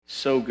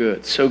So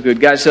good, so good.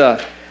 Guys,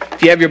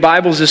 if you have your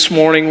Bibles this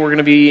morning, we're going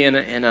to be in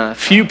a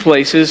few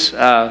places,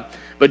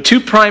 but two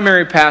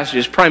primary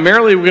passages.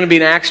 Primarily, we're going to be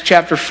in Acts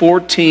chapter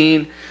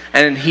 14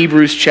 and in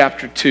Hebrews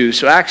chapter 2.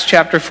 So Acts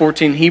chapter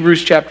 14,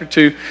 Hebrews chapter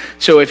 2.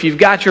 So if you've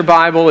got your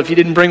Bible, if you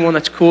didn't bring one,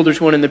 that's cool. There's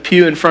one in the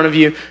pew in front of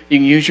you. You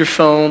can use your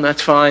phone,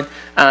 that's fine.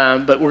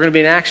 But we're going to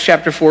be in Acts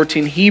chapter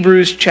 14,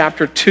 Hebrews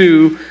chapter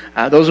 2.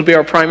 Those will be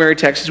our primary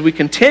texts as we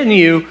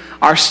continue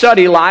our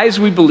study, Lies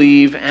We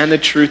Believe and the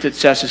Truth That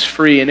Sets Us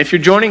Free. And if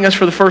you're joining us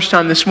for the first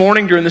time this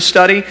morning during the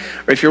study,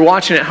 or if you're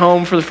watching at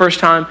home for the first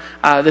time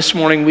this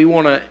morning, we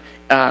want to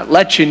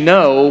let you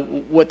know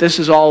what this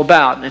is all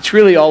about. And it's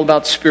really all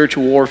about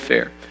spiritual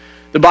warfare.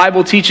 The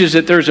Bible teaches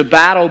that there's a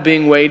battle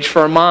being waged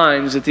for our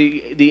minds, that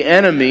the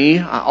enemy,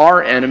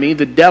 our enemy,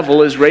 the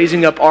devil, is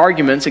raising up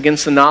arguments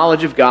against the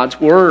knowledge of God's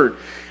Word.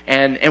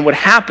 And what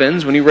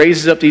happens when he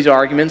raises up these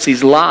arguments,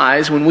 these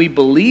lies, when we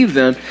believe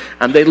them,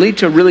 they lead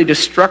to a really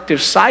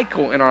destructive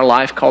cycle in our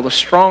life called a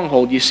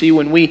stronghold. You see,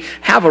 when we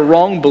have a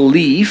wrong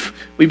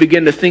belief, we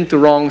begin to think the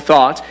wrong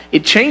thoughts.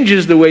 It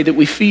changes the way that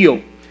we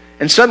feel.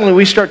 And suddenly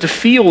we start to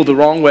feel the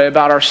wrong way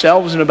about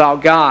ourselves and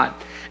about God.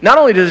 Not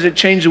only does it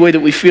change the way that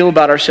we feel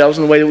about ourselves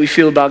and the way that we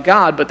feel about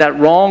God, but that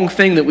wrong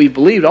thing that we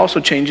believed also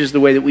changes the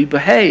way that we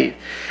behave.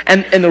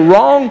 And the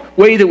wrong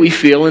way that we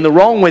feel and the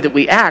wrong way that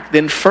we act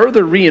then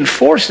further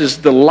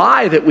reinforces the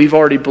lie that we've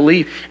already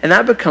believed. And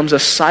that becomes a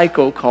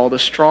cycle called a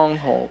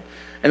stronghold.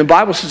 And the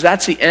Bible says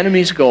that's the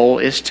enemy's goal,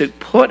 is to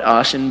put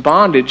us in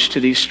bondage to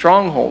these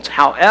strongholds.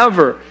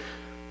 However,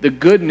 the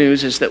good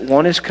news is that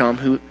one has come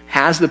who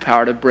has the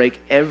power to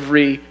break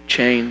every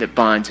chain that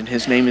binds, and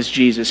his name is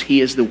Jesus.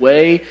 He is the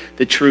way,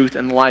 the truth,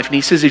 and the life. And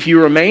he says, if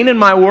you remain in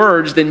my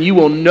words, then you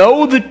will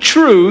know the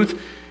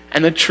truth,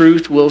 and the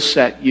truth will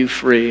set you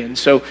free. And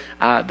so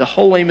the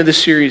whole aim of the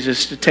series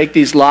is to take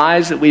these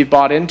lies that we've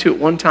bought into at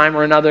one time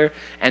or another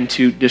and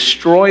to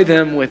destroy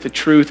them with the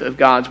truth of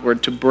God's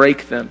Word, to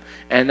break them.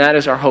 And that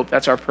is our hope.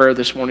 That's our prayer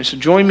this morning. So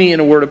join me in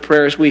a word of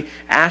prayer as we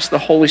ask the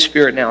Holy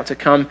Spirit now to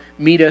come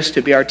meet us,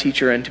 to be our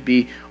teacher, and to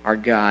be our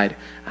guide.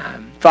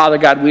 Father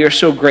God, we are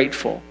so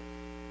grateful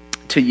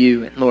to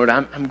you. And Lord,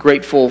 I'm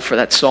grateful for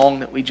that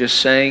song that we just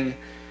sang.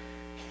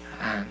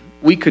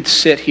 We could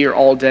sit here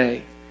all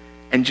day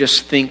and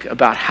just think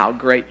about how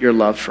great your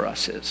love for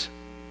us is.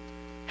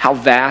 How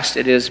vast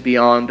it is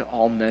beyond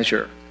all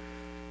measure.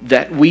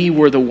 That we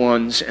were the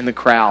ones in the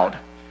crowd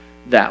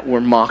that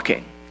were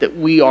mocking. That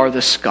we are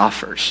the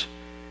scoffers.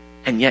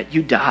 And yet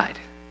you died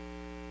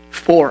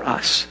for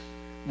us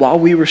while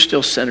we were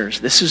still sinners.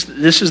 This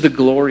is the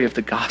glory of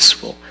the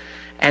gospel.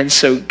 And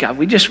so, God,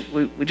 we just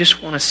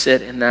want to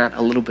sit in that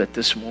a little bit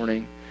this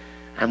morning.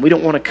 And we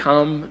don't want to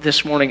come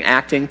this morning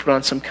acting, put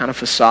on some kind of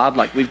facade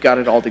like we've got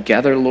it all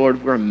together.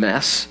 Lord, we're a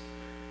mess.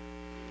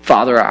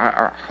 Father,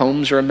 our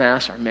homes are a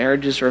mess. Our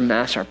marriages are a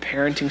mess. Our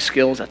parenting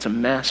skills, that's a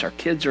mess. Our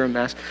kids are a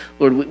mess.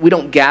 Lord, we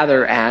don't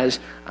gather as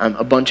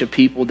a bunch of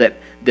people that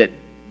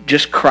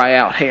just cry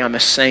out, hey, I'm a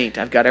saint.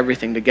 I've got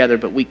everything together.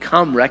 But we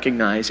come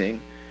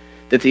recognizing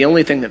that the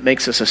only thing that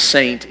makes us a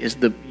saint is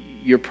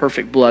your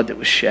perfect blood that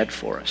was shed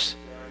for us.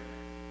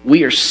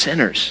 We are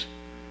sinners.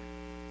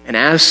 And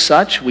as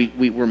such,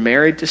 we were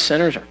married to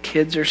sinners. Our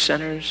kids are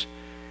sinners.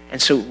 And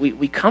so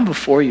we come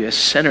before you as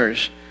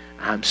sinners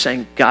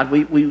saying, God,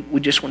 we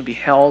just want to be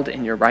held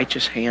in your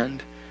righteous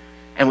hand.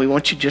 And we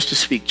want you just to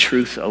speak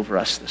truth over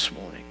us this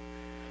morning.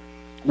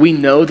 We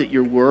know that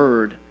your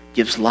word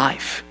gives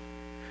life.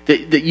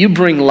 That you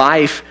bring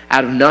life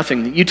out of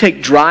nothing. That you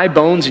take dry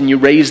bones and you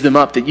raise them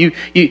up. That you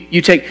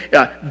take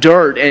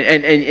dirt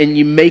and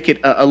you make it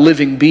a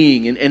living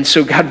being. And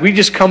so, God, we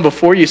just come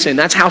before you saying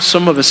that's how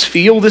some of us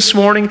feel this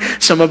morning.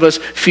 Some of us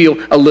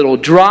feel a little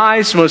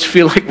dry. Some of us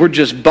feel like we're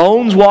just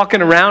bones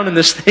walking around in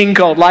this thing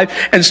called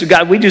life. And so,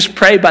 God, we just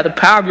pray by the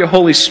power of your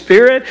Holy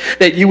Spirit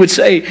that you would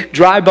say,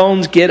 dry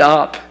bones, get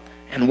up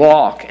and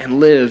walk and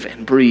live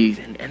and breathe.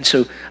 And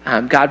so,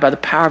 God, by the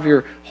power of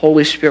your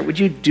Holy Spirit, would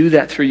you do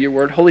that through your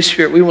word? Holy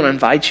Spirit, we want to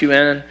invite you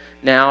in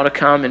now to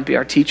come and be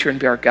our teacher and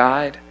be our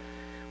guide.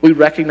 We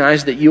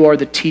recognize that you are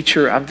the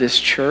teacher of this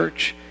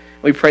church.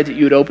 We pray that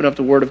you would open up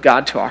the word of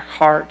God to our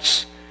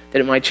hearts,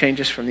 that it might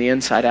change us from the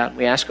inside out.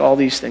 We ask all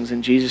these things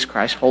in Jesus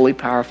Christ's holy,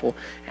 powerful,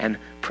 and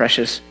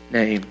precious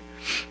name.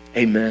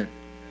 Amen.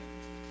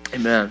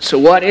 Amen. So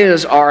what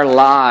is our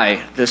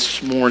lie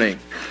this morning?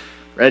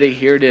 Ready?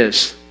 Here it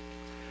is.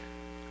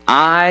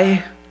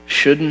 I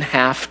shouldn't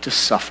have to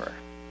suffer.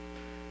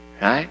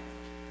 Right?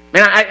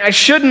 Man, I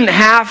shouldn't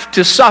have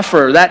to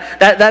suffer.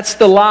 That's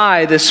the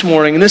lie this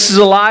morning. And this is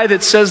a lie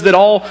that says that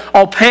all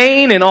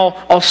pain and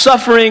all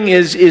suffering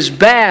is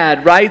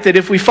bad, right? That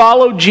if we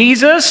follow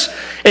Jesus,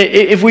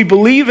 if we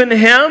believe in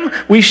Him,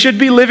 we should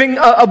be living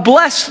a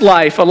blessed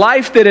life, a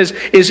life that is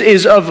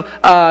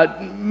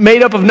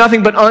made up of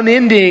nothing but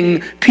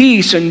unending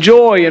peace and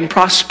joy and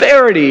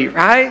prosperity,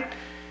 right?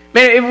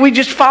 Man, if we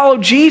just follow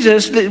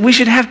Jesus, we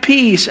should have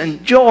peace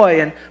and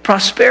joy and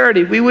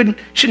prosperity. We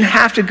shouldn't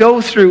have to go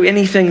through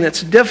anything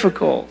that's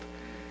difficult.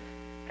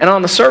 And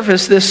on the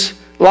surface, this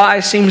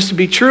lie seems to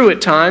be true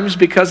at times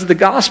because of the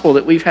gospel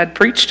that we've had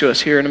preached to us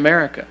here in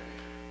America.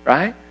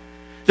 right?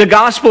 The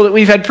gospel that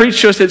we've had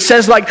preached to us that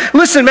says like,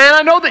 listen man,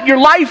 I know that your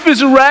life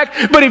is a wreck,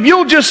 but if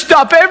you'll just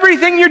stop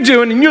everything you're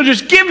doing and you'll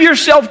just give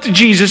yourself to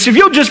Jesus, if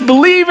you'll just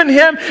believe in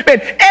Him, man,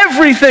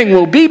 everything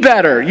will be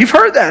better. You've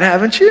heard that,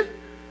 haven't you?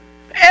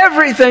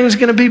 Everything's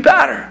going to be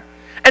better.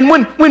 And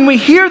when we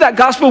hear that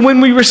gospel, when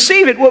we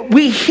receive it, what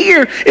we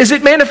hear is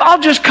that, man, if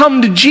I'll just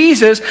come to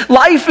Jesus,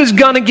 life is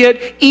going to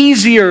get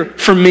easier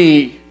for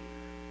me.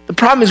 The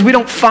problem is we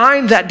don't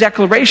find that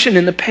declaration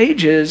in the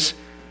pages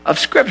of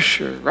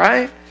Scripture,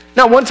 right?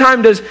 Now, one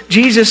time does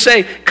Jesus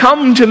say,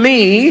 come to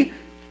me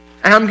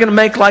and I'm going to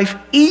make life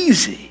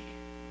easy.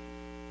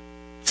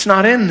 It's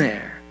not in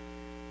there.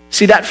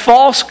 See, that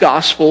false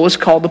gospel is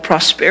called the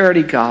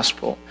prosperity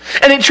gospel.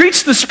 And it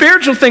treats the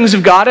spiritual things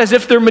of God as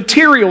if they're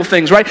material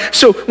things, right?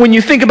 So when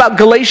you think about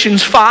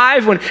Galatians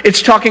 5, when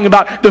it's talking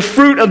about the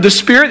fruit of the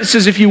Spirit, it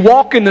says if you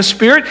walk in the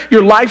Spirit,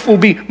 your life will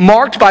be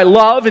marked by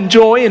love and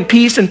joy and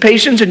peace and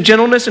patience and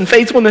gentleness and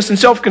faithfulness and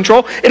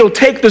self-control. It'll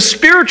take the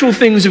spiritual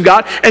things of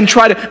God and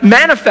try to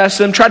manifest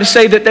them, try to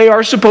say that they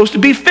are supposed to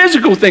be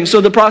physical things. So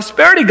the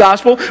prosperity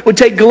gospel would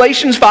take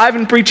Galatians 5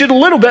 and preach it a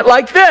little bit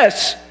like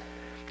this.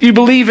 You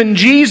believe in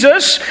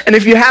Jesus, and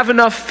if you have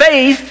enough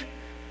faith,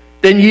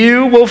 then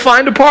you will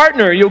find a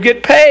partner. You'll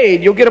get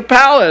paid. You'll get a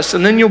palace,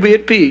 and then you'll be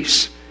at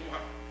peace.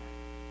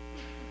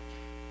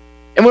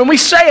 And when we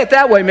say it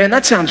that way, man,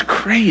 that sounds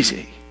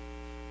crazy.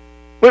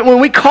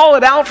 When we call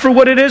it out for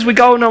what it is, we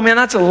go, no, man,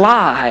 that's a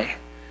lie.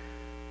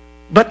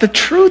 But the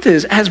truth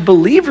is, as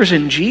believers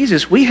in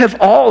Jesus, we have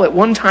all at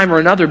one time or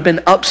another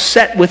been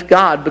upset with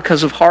God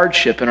because of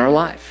hardship in our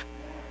life.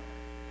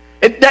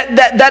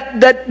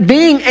 That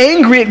being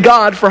angry at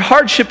God for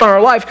hardship in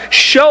our life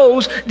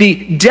shows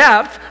the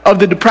depth of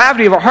the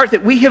depravity of our heart,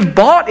 that we have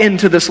bought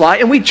into this lie,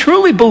 and we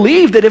truly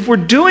believe that if we're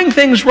doing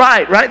things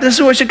right, this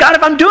is what we say, God,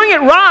 if I'm doing it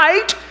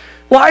right,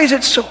 why is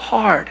it so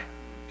hard?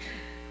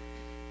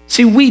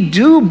 See, we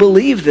do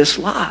believe this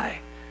lie,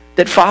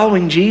 that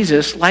following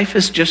Jesus, life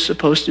is just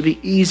supposed to be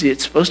easy.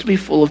 It's supposed to be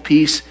full of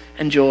peace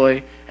and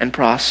joy and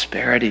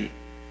prosperity.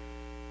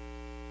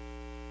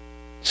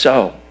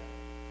 So,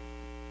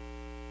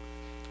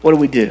 what do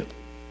we do?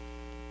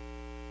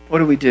 What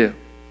do we do?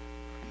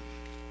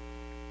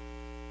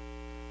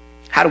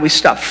 How do we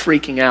stop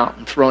freaking out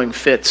and throwing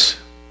fits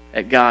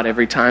at God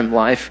every time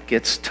life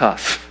gets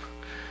tough?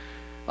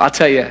 I'll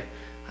tell you,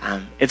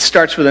 it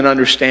starts with an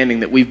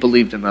understanding that we've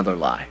believed another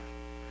lie,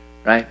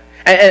 right?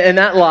 And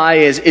that lie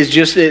is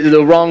just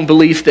the wrong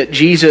belief that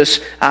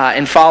Jesus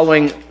and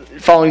following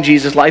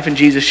Jesus, life in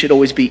Jesus should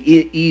always be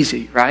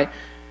easy, right?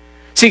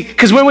 See,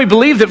 because when we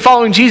believe that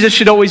following Jesus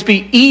should always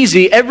be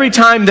easy, every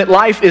time that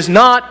life is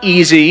not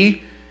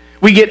easy,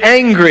 we get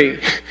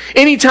angry.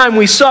 Anytime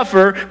we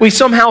suffer, we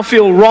somehow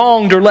feel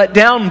wronged or let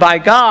down by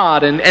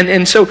God.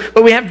 And so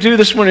what we have to do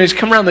this morning is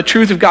come around the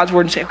truth of God's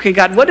Word and say, okay,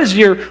 God, what does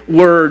your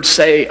Word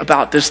say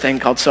about this thing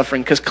called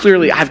suffering? Because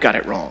clearly I've got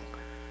it wrong,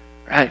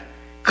 right?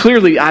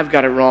 Clearly I've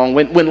got it wrong.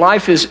 When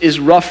life is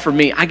rough for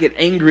me, I get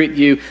angry at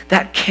you.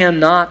 That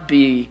cannot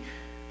be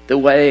the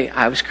way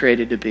I was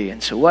created to be.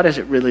 And so what does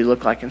it really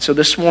look like? And so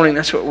this morning,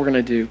 that's what we're going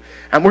to do.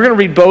 We're going to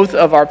read both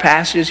of our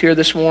passages here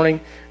this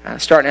morning,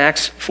 start in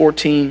Acts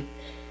 14,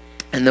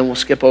 and then we'll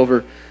skip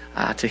over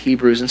to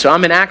Hebrews. And so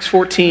I'm in Acts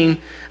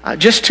 14,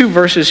 just two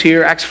verses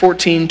here, Acts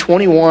 14,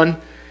 21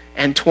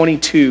 and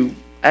 22.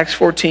 Acts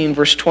 14,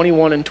 verse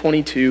 21 and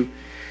 22.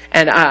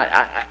 And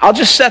I'll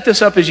just set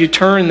this up as you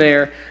turn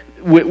there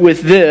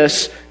with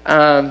this.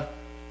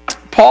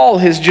 Paul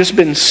has just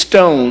been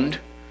stoned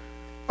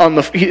on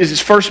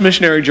his first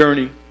missionary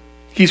journey.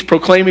 He's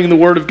proclaiming the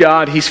Word of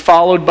God. He's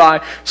followed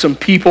by some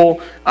people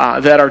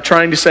that are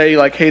trying to say,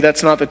 like, hey,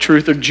 that's not the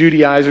truth. They're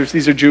Judaizers.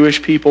 These are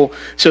Jewish people.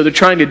 So they're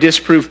trying to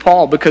disprove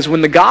Paul, because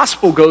when the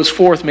gospel goes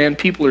forth, man,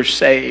 people are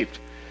saved.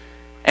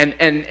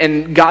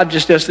 And God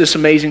just does this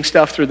amazing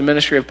stuff through the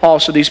ministry of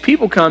Paul. So these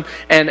people come,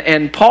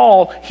 and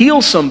Paul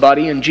heals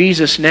somebody in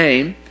Jesus'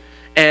 name,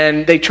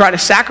 and they try to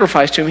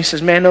sacrifice to him. He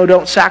says, man, no,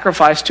 don't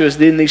sacrifice to us.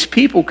 Then these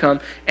people come,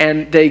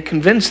 and they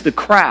convince the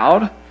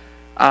crowd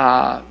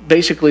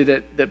basically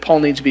that Paul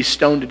needs to be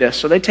stoned to death.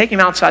 So they take him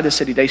outside the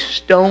city, they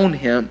stone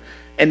him,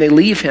 and they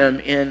leave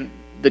him in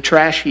the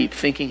trash heap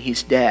thinking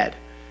he's dead.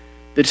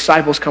 The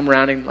disciples come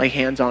around and lay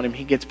hands on him.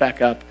 He gets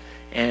back up,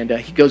 and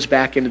he goes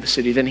back into the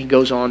city. Then he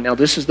goes on. Now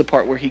this is the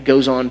part where he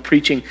goes on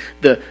preaching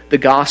the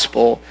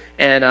gospel.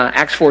 And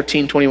Acts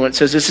 14:21, it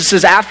says this. It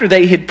says, after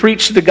they had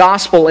preached the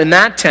gospel in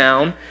that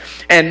town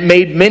and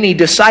made many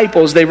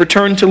disciples, they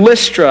returned to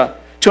Lystra,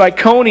 to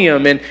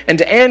Iconium, and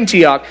to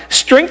Antioch,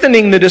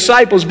 strengthening the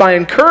disciples by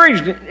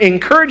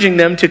encouraging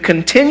them to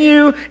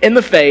continue in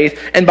the faith,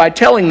 and by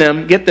telling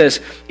them, get this,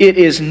 it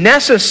is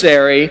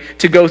necessary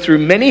to go through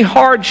many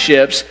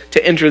hardships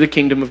to enter the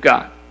kingdom of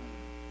God.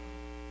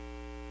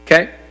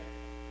 Okay?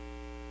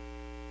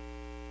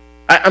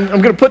 I'm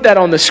going to put that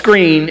on the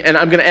screen, and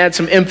I'm going to add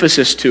some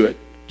emphasis to it,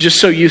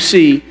 just so you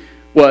see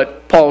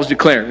what Paul is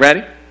declaring.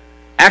 Ready?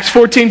 Acts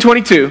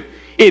 14:22.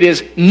 It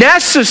is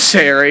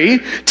necessary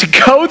to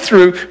go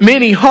through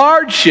many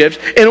hardships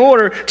in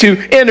order to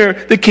enter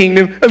the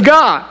kingdom of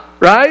God,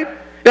 right?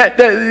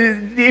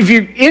 if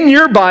you're in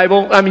your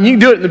Bible, I mean, you can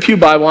do it in the Pew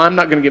Bible. I'm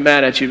not going to get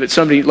mad at you, but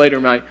somebody later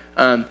might.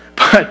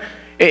 But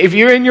if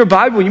you're in your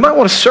Bible, you might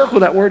want to circle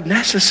that word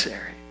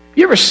necessary.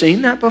 You ever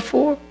seen that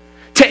before?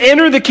 To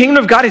enter the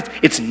kingdom of God,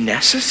 it's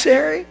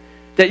necessary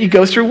that you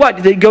go through what?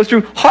 That you go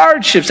through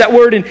hardships. That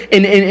word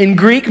in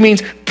Greek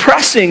means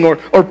pressing or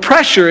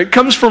pressure. It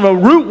comes from a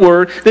root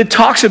word that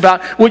talks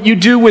about what you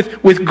do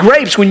with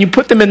grapes when you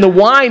put them in the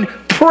wine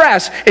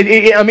press.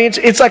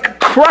 It's like a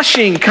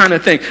crushing kind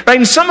of thing. Right?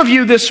 And some of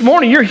you this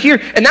morning, you're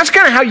here, and that's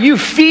kind of how you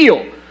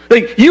feel.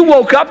 Like you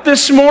woke up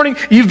this morning,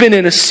 you've been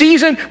in a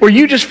season where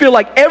you just feel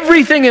like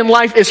everything in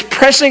life is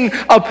pressing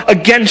up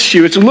against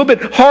you. It's a little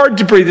bit hard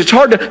to breathe. It's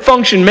hard to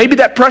function. Maybe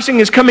that pressing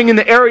is coming in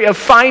the area of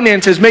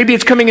finances. Maybe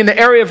it's coming in the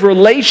area of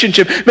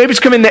relationship. Maybe it's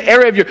coming in the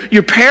area of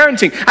your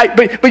parenting.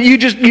 But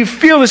you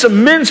feel this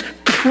immense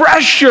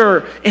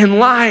pressure in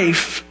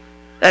life,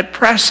 that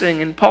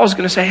pressing. And Paul's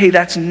going to say, hey,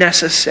 that's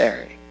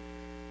necessary.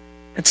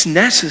 It's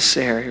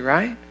necessary,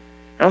 right?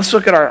 Now let's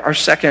look at our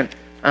second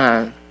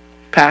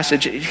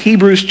passage,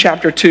 Hebrews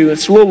chapter 2.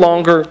 It's a little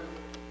longer.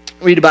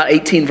 Read about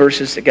 18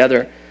 verses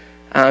together.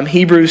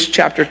 Hebrews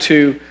chapter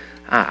 2.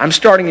 I'm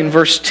starting in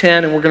verse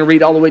 10, and we're going to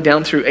read all the way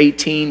down through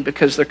 18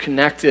 because they're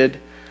connected.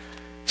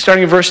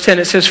 Starting in verse 10,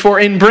 it says,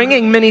 "For in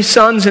bringing many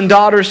sons and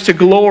daughters to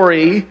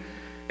glory..."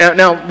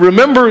 Now,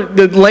 remember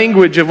the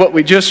language of what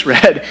we just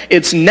read.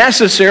 It's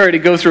necessary to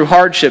go through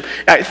hardship.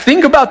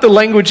 Think about the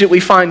language that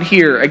we find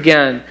here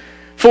again.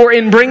 "For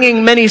in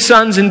bringing many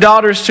sons and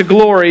daughters to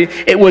glory,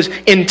 it was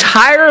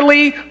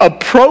entirely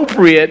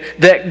appropriate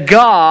that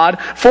God,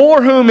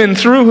 for whom and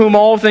through whom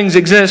all things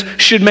exist,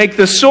 should make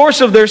the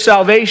source of their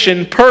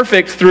salvation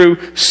perfect through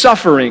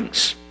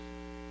sufferings."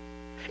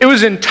 It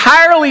was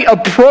entirely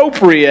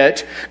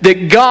appropriate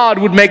that God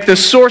would make the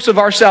source of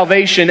our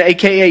salvation,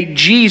 aka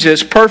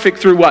Jesus, perfect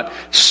through what?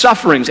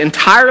 Sufferings.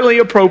 Entirely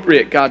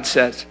appropriate, God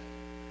says.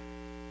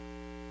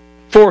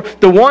 "For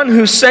the one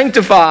who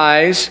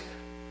sanctifies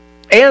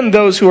and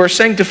those who are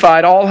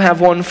sanctified all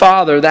have one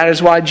Father. That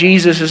is why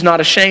Jesus is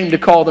not ashamed to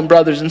call them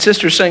brothers and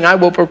sisters, saying, I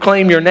will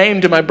proclaim your name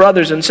to my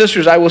brothers and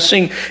sisters. I will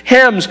sing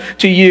hymns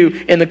to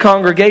you in the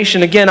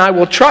congregation. Again, I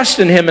will trust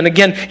in him. And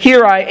again,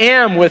 here I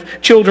am with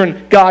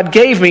children God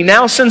gave me.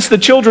 Now, since the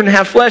children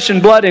have flesh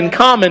and blood in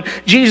common,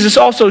 Jesus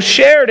also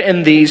shared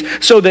in these,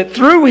 so that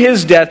through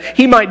his death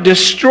he might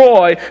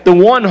destroy the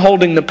one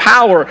holding the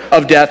power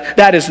of death,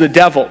 that is the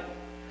devil.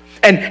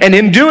 And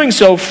in doing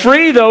so,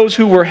 free those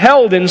who were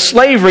held in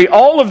slavery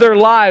all of their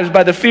lives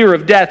by the fear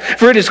of death.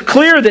 For it is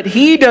clear that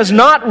he does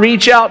not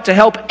reach out to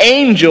help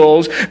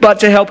angels,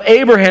 but to help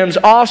Abraham's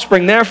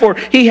offspring. Therefore,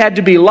 he had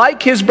to be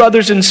like his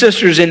brothers and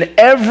sisters in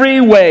every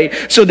way,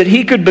 so that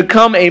he could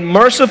become a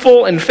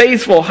merciful and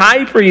faithful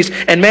high priest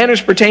and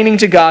manners pertaining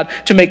to God,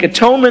 to make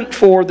atonement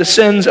for the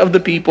sins of the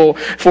people.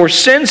 For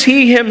since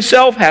he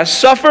himself has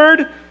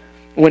suffered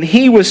when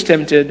he was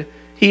tempted,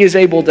 he is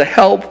able to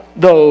help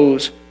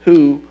those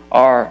who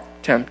are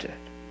tempted.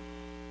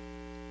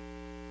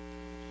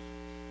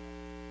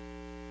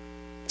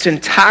 It's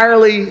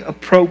entirely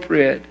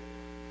appropriate,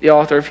 the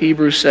author of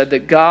Hebrews said,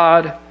 that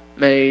God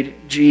made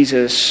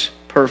Jesus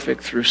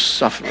perfect through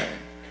suffering.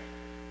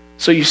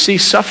 So you see,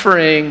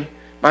 suffering,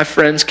 my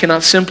friends,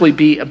 cannot simply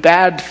be a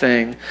bad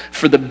thing,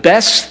 for the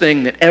best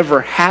thing that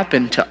ever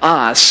happened to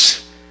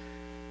us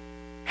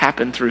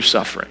happened through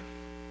suffering.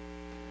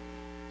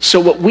 So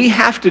what we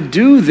have to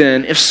do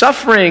then, if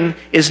suffering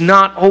is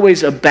not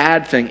always a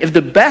bad thing, if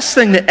the best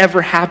thing that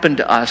ever happened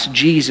to us,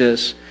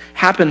 Jesus,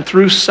 happened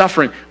through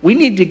suffering, we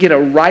need to get a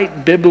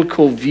right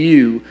biblical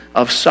view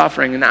of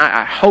suffering. And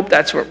I hope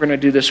that's what we're going to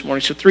do this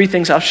morning. So 3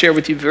 things I'll share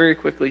with you very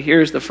quickly.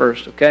 Here's the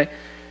first, okay?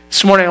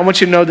 This morning I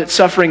want you to know that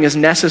suffering is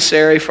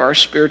necessary for our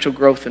spiritual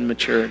growth and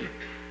maturity.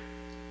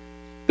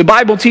 The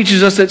Bible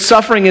teaches us that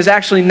suffering is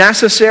actually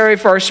necessary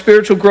for our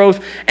spiritual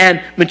growth and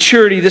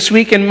maturity. This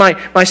week in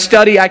my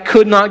study, I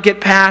could not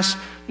get past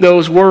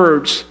those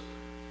words,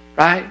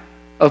 right,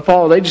 of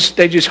Paul. They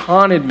just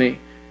haunted me.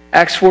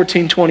 Acts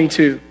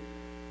 14:22.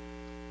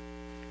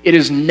 It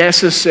is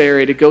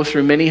necessary to go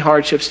through many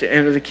hardships to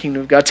enter the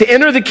kingdom of God. To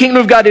enter the kingdom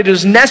of God, it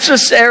is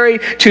necessary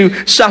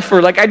to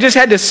suffer. Like, I just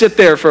had to sit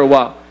there for a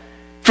while.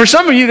 For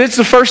some of you, that's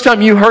the first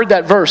time you heard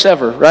that verse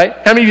ever, right?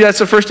 How many of you, that's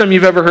the first time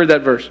you've ever heard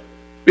that verse?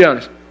 Be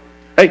honest.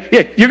 Hey,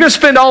 yeah, you're going to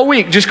spend all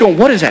week just going,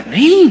 what does that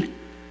mean?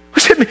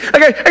 What's that mean?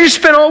 Like, I just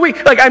spent all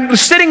week, like, I'm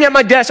sitting at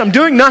my desk, I'm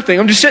doing nothing.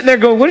 I'm just sitting there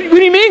going, what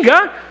do you mean,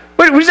 God?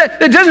 What is that?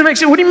 That doesn't make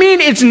sense. What do you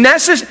mean it's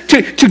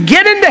necessary to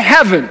get into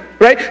heaven,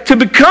 right? To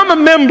become a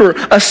member,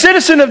 a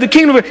citizen of the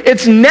kingdom,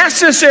 it's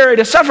necessary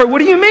to suffer. What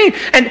do you mean?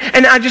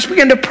 And I just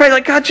began to pray,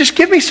 like, God, just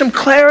give me some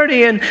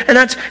clarity. And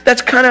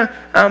that's kind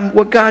of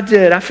what God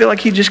did. I feel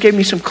like he just gave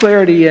me some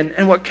clarity.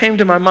 And what came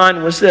to my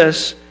mind was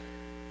this.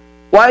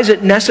 Why is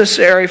it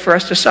necessary for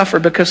us to suffer?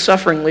 Because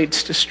suffering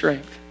leads to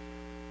strength.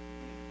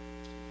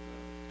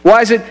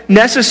 Why is it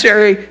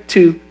necessary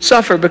to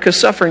suffer? Because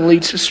suffering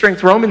leads to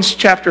strength. Romans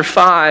chapter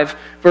 5,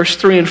 verse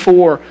 3 and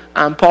 4,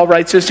 Paul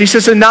writes this. He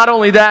says, and not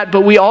only that,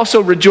 but we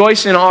also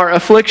rejoice in our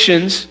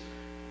afflictions,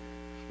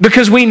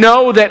 Because we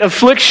know that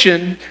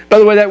affliction, by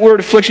the way, that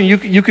word affliction,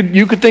 you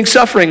could think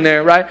suffering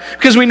there, right?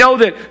 Because we know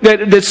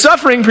that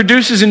suffering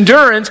produces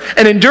endurance,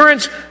 and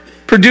endurance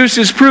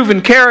produces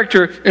proven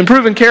character, and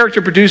proven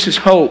character produces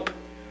hope.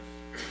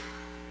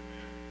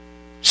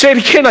 Say it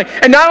again,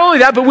 and not only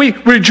that, but we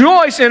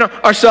rejoice in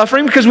our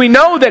suffering because we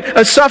know that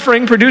a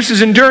suffering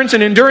produces endurance,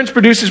 and endurance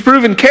produces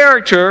proven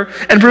character,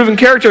 and proven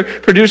character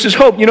produces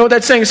hope. You know what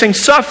that's saying? It's saying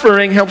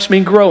suffering helps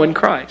me grow in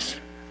Christ.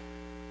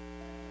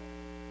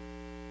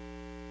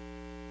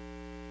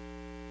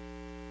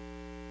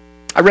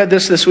 I read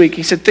this week.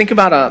 He said, think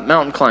about a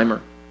mountain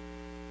climber.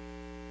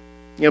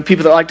 You know,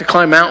 people that like to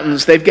climb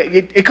mountains,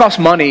 it costs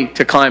money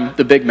to climb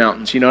the big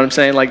mountains. You know what I'm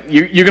saying? Like,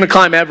 you're going to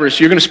climb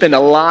Everest. You're going to spend a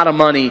lot of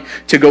money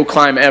to go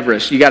climb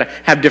Everest. You got to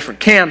have different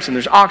camps, and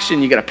there's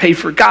oxygen. You got to pay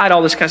for a guide,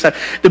 all this kind of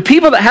stuff. The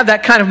people that have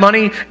that kind of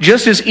money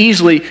just as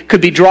easily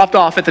could be dropped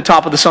off at the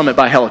top of the summit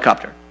by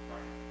helicopter.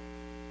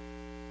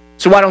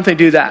 So why don't they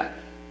do that?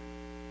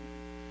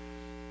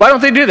 Why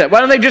don't they do that?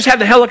 Why don't they just have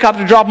the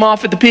helicopter drop them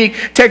off at the peak,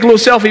 take a little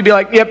selfie, be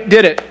like, yep,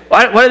 did it.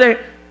 Why are they?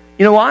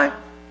 You know why?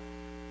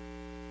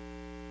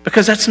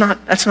 Because that's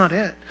not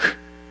it,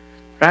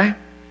 right?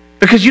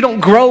 Because you don't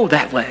grow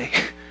that way.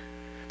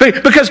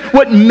 Because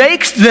what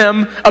makes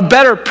them a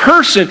better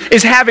person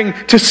is having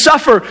to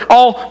suffer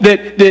all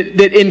that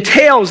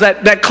entails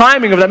that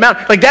climbing of that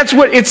mountain. Like, that's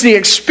what, it's the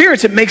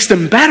experience that makes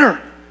them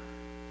better.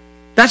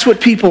 That's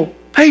what people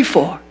pay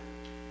for.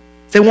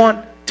 They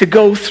want to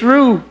go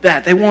through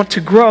that. They want to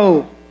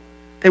grow.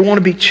 They want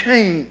to be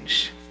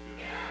changed.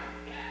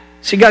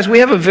 See, guys, we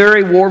have a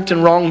very warped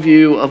and wrong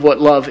view of what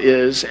love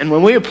is. And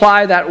when we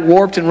apply that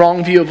warped and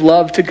wrong view of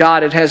love to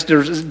God, it has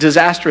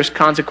disastrous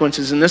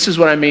consequences. And this is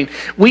what I mean.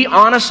 We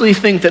honestly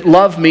think that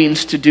love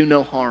means to do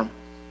no harm.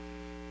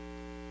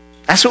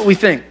 That's what we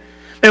think.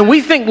 And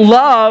we think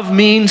love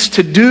means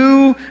to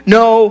do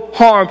no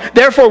harm.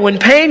 Therefore, when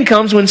pain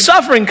comes, when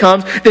suffering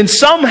comes, then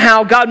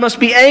somehow God must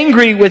be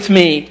angry with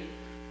me.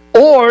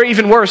 Or,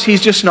 even worse,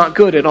 he's just not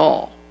good at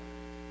all.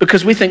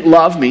 Because we think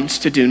love means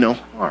to do no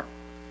harm.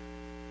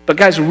 But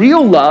guys,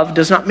 real love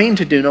does not mean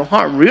to do no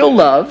harm. Real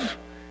love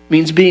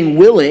means being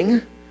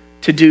willing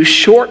to do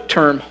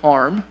short-term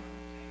harm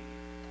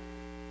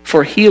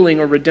for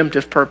healing or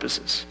redemptive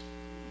purposes.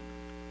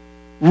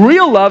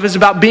 Real love is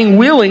about being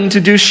willing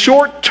to do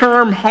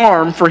short-term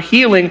harm for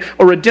healing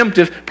or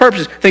redemptive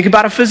purposes. Think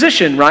about a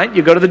physician, right?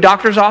 You go to the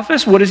doctor's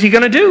office, what is he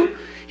going to do?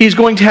 He's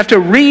going to have to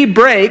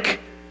re-break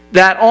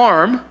that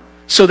arm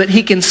so that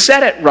he can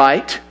set it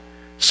right,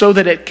 so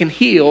that it can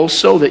heal,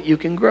 so that you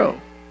can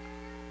grow.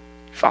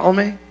 Follow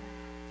me?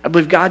 I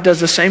believe God does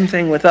the same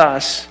thing with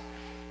us.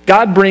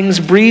 God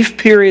brings brief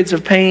periods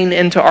of pain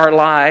into our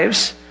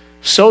lives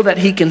so that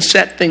he can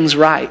set things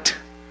right,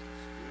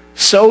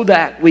 so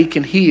that we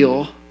can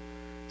heal,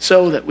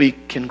 so that we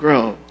can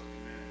grow.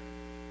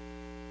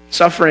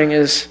 Suffering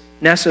is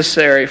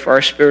necessary for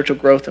our spiritual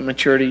growth and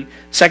maturity.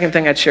 Second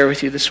thing I'd share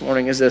with you this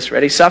morning is this.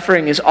 Ready?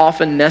 Suffering is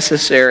often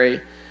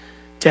necessary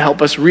to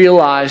help us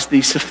realize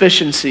the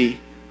sufficiency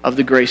of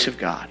the grace of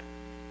God.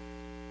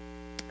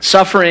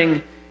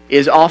 Suffering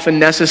is often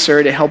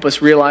necessary to help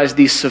us realize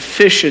the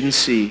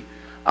sufficiency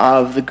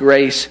of the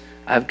grace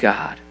of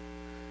God.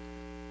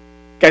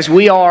 Guys,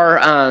 we are,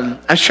 I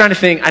was trying to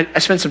think, I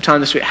spent some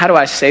time this week, how do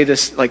I say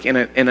this like in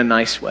a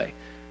nice way?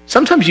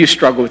 Sometimes you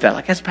struggle with that.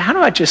 Like, how do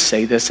I just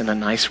say this in a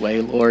nice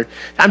way, Lord?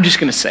 I'm just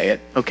going to say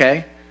it,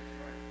 okay?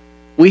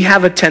 We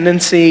have a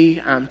tendency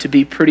to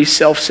be pretty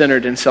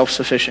self-centered and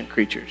self-sufficient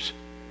creatures,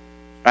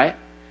 right?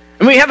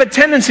 And we have a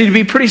tendency to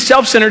be pretty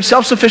self-centered,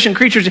 self-sufficient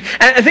creatures. And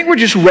I think we're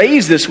just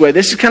raised this way.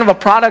 This is kind of a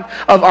product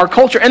of our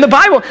culture. And the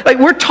Bible, like,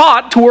 we're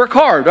taught to work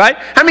hard, right?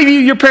 How many of you,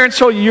 your parents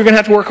told you you're going to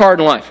have to work hard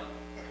in life?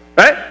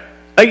 Right?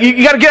 Like,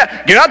 you got to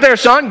get out there,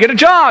 son, get a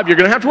job. You're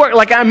going to have to work.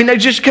 Like, I mean, they're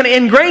just kind of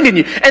ingrained in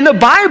you. And the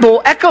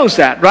Bible echoes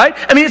that, right?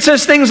 I mean, it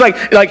says things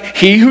like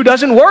he who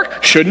doesn't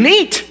work shouldn't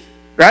eat.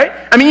 Right?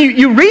 I mean,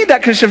 you read that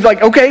because you're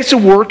like, okay, so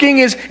working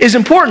is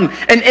important.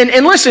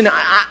 And listen,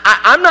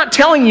 I'm not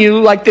telling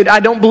you like that I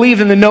don't believe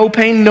in the no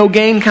pain, no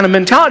gain kind of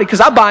mentality, because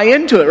I buy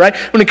into it, right?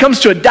 When it comes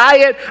to a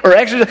diet or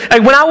exercise,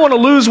 like when I want to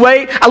lose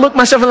weight, I look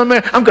myself in the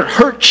mirror, I'm going to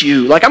hurt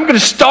you. Like, I'm going to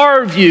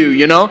starve you,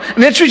 you know? I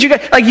mean, that's what you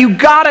got. Like, you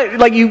got to,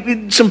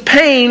 like, some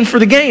pain for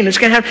the gain. It's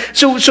going to have.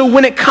 So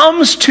when it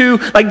comes to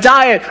like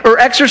diet or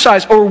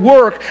exercise or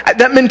work,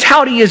 that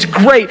mentality is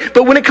great.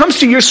 But when it comes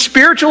to your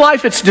spiritual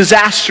life, it's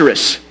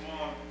disastrous.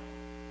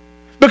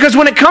 Because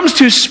when it comes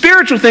to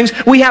spiritual things,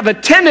 we have a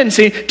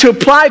tendency to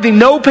apply the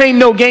no pain,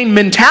 no gain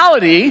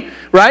mentality,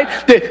 right?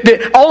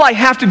 That all I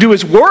have to do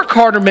is work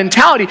harder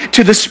mentality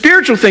to the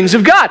spiritual things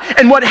of God.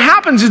 And what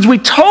happens is we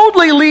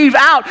totally leave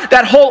out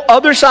that whole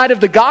other side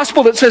of the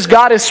gospel that says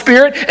God is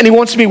spirit and he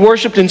wants to be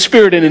worshiped in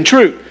spirit and in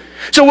truth.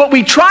 So what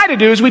we try to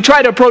do is we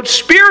try to approach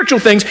spiritual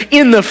things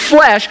in the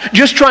flesh,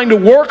 just trying to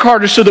work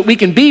harder so that we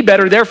can be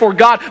better. Therefore,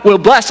 God will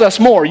bless us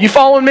more. You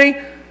following me?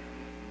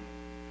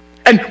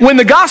 And when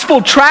the gospel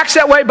tracks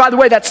that way, by the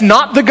way, that's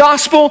not the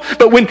gospel,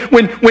 but when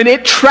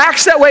it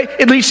tracks that way,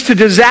 it leads to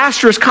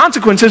disastrous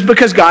consequences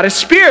because God is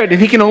spirit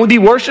and he can only be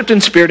worshiped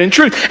in spirit and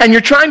truth. And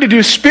you're trying to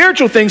do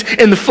spiritual things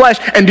in the flesh,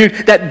 and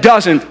dude, that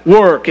doesn't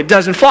work. It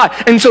doesn't fly.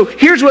 And so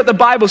here's what the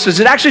Bible says.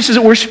 It actually says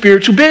that we're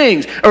spiritual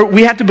beings, or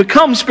we have to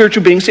become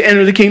spiritual beings to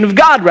enter the kingdom of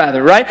God,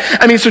 rather, right?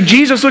 I mean, so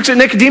Jesus looks at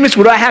Nicodemus,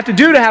 what do I have to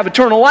do to have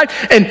eternal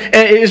life? And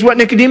is what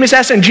Nicodemus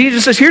asks, and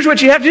Jesus says, here's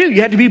what you have to do.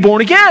 You have to be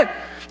born again.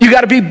 You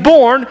got to be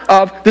born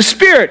of the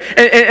Spirit.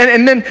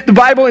 And then the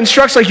Bible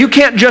instructs, like, you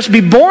can't just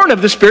be born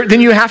of the Spirit, then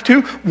you have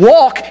to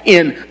walk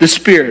in the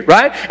Spirit,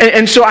 right?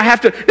 And so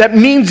that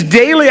means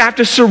daily I have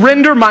to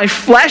surrender my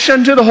flesh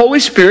unto the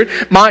Holy Spirit,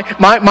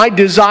 my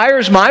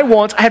desires, my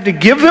wants, I have to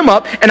give them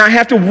up, and I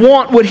have to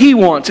want what He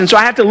wants. And so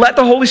I have to let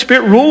the Holy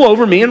Spirit rule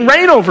over me and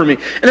reign over me.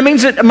 And it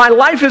means that my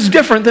life is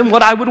different than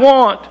what I would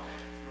want.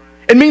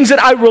 It means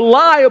that I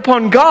rely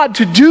upon God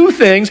to do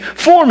things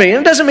for me.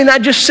 And it doesn't mean I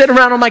just sit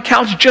around on my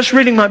couch just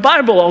reading my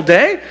Bible all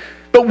day.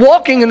 But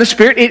walking in the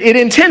Spirit, it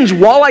intends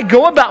while I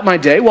go about my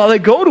day, while I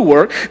go to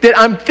work, that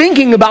I'm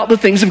thinking about the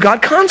things of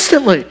God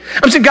constantly.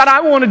 I'm saying, God,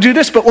 I want to do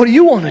this, but what do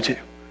you want to do?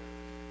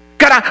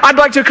 God, I'd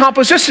like to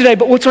accomplish this today,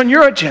 but what's on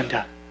your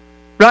agenda?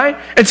 Right?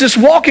 It's this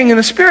walking in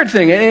the Spirit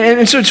thing.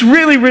 And so it's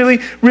really, really,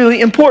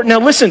 really important. Now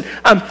listen,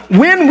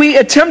 when we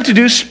attempt to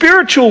do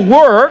spiritual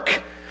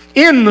work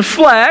in the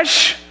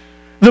flesh,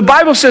 the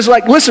Bible says,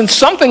 like, listen,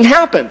 something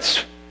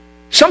happens.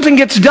 Something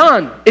gets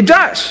done. It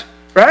does,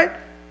 right?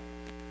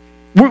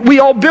 We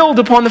all build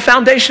upon the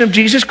foundation of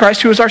Jesus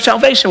Christ, who is our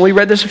salvation. We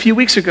read this a few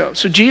weeks ago.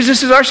 So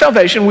Jesus is our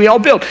salvation. We all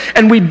build.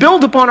 And we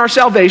build upon our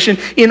salvation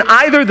in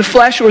either the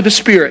flesh or the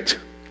Spirit.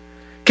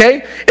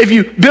 Okay? If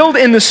you build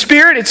in the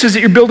Spirit, it says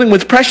that you're building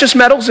with precious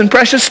metals and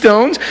precious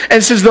stones. And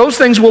it says those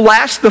things will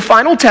last the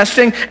final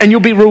testing and you'll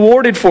be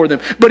rewarded for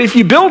them. But if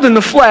you build in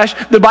the flesh,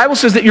 the Bible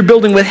says that you're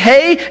building with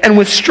hay and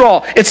with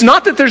straw. It's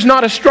not that there's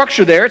not a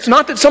structure there. It's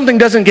not that something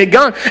doesn't get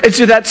done. It's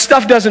that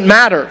stuff doesn't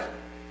matter.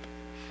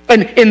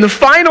 And in the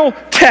final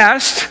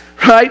test,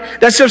 right,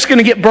 that stuff's going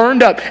to get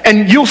burned up.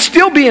 And you'll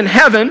still be in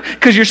heaven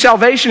because your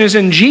salvation is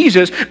in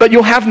Jesus, but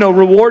you'll have no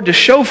reward to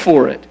show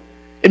for it.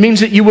 It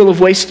means that you will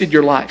have wasted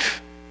your life.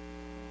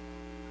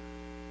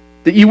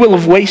 That you will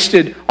have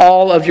wasted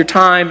all of your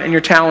time and your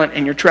talent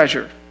and your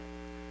treasure.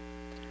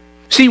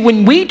 See,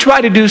 when we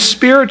try to do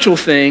spiritual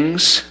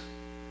things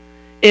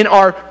in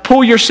our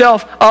pull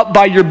yourself up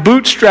by your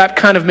bootstrap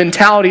kind of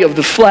mentality of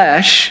the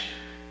flesh,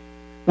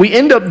 we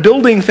end up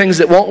building things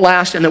that won't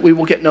last and that we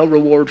will get no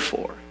reward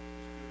for.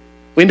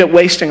 We end up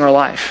wasting our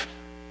life.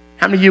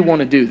 How many of you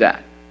want to do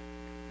that?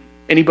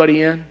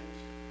 Anybody in?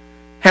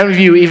 How many of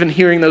you, even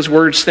hearing those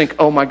words, think,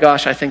 oh my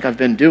gosh, I think I've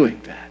been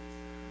doing that?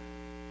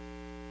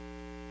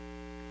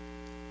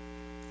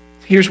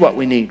 Here's what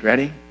we need.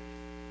 Ready?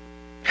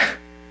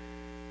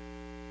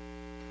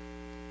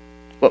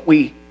 What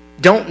we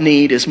don't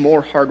need is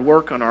more hard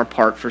work on our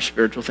part for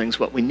spiritual things.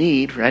 What we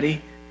need,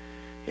 ready,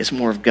 is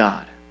more of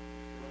God.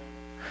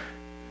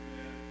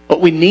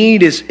 What we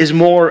need is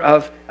more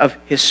of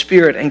His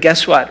Spirit. And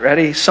guess what?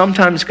 Ready?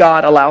 Sometimes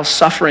God allows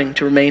suffering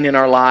to remain in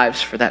our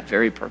lives for that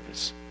very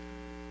purpose.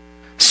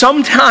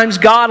 Sometimes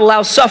God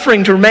allows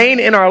suffering to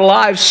remain in our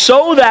lives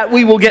so that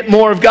we will get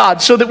more of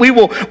God, so that we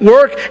will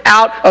work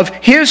out of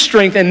His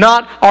strength and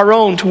not our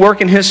own, to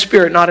work in His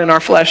Spirit, not in our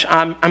flesh.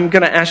 I'm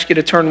going to ask you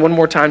to turn one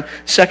more time,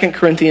 2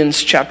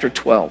 Corinthians chapter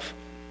 12.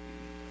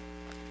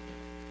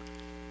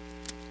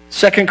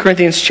 2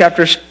 Corinthians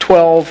chapter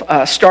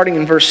 12, starting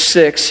in verse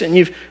 6. And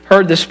you've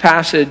heard this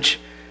passage,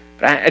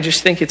 but I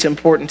just think it's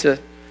important to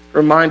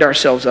remind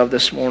ourselves of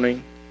this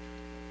morning.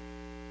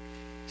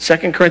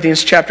 2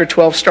 Corinthians chapter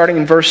 12, starting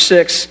in verse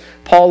 6,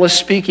 Paul is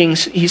speaking.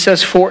 He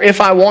says, for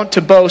if I want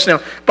to boast. Now,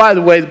 by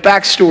the way, the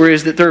backstory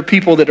is that there are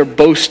people that are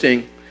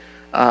boasting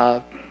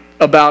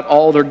about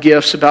all their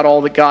gifts, about all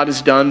that God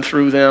has done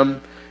through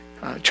them,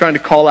 trying to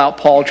call out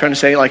Paul, trying to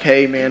say, like,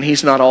 hey, man,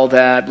 he's not all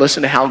that.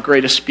 Listen to how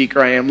great a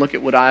speaker I am. Look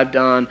at what I've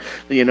done.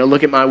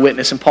 Look at my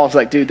witness. And Paul's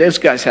like, dude, those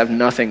guys have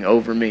nothing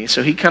over me.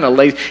 So he kind of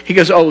lays, he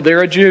goes, oh,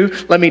 they're a Jew?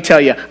 Let me tell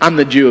you, I'm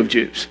the Jew of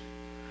Jews.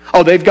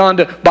 Oh, they've gone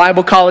to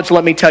Bible college?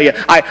 Let me tell you,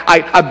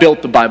 I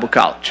built the Bible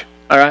college.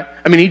 All right?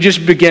 I mean, he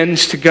just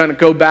begins to kind of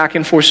go back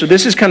and forth. So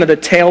this is kind of the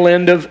tail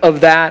end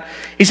of that.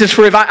 He says,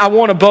 for if I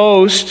want to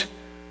boast,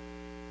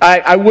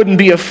 I wouldn't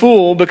be a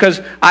fool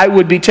because I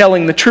would be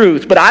telling the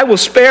truth. But I will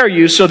spare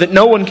you so that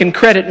no one can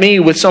credit me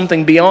with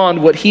something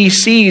beyond what he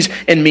sees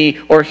in me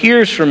or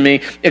hears from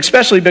me,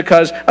 especially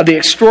because of the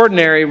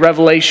extraordinary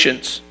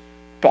revelations.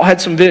 Paul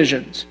had some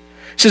visions.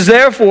 It says,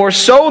 therefore,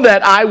 so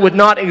that I would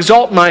not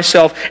exalt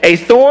myself, a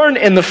thorn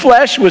in the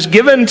flesh was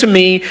given to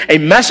me, a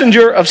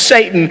messenger of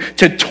Satan,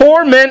 to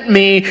torment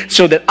me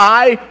so that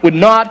I would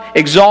not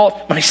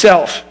exalt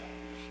myself.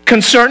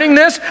 Concerning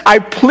this, I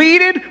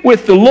pleaded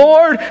with the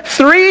Lord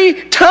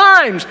 3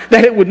 times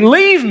that it would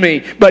leave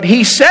me. But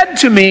he said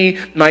to me,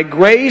 my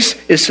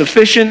grace is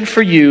sufficient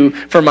for you,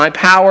 for my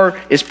power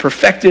is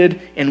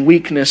perfected in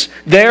weakness.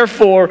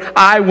 Therefore,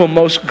 I will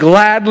most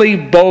gladly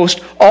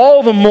boast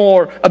all the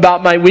more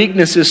about my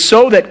weaknesses,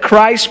 so that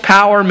Christ's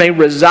power may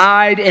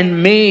reside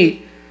in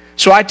me.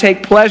 So I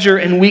take pleasure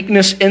in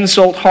weakness,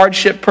 insult,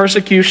 hardship,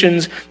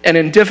 persecutions, and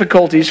in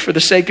difficulties for the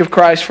sake of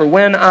Christ. For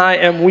when I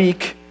am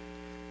weak,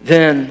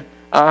 then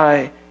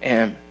I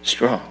am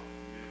strong.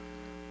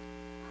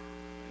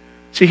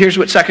 See, here's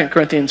what 2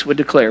 Corinthians would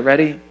declare.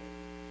 Ready?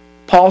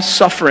 Paul's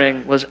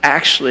suffering was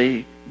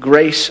actually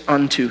grace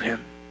unto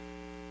him.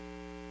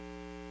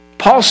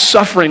 Paul's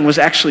suffering was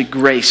actually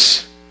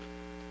grace.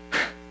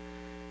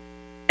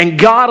 And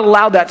God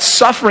allowed that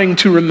suffering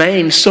to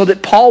remain so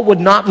that Paul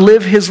would not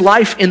live his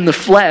life in the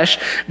flesh,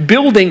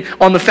 building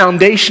on the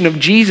foundation of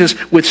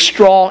Jesus with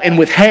straw and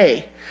with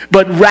hay.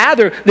 But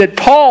rather that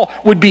Paul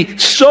would be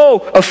so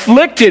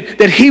afflicted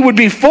that he would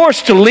be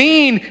forced to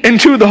lean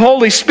into the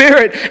Holy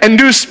Spirit and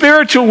do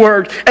spiritual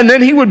work. And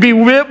then he would be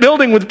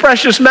building with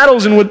precious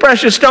metals and with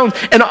precious stones.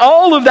 And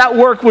all of that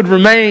work would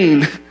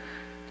remain.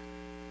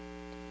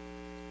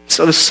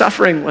 So the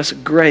suffering was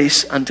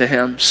grace unto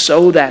him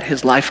so that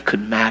his life could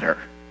matter.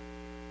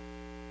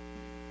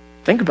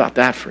 Think about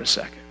that for a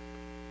second.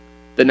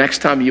 The next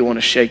time you want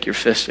to shake your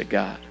fist at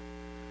God.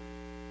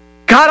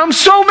 God, I'm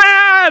so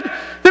mad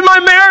that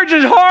my marriage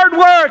is hard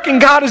work. And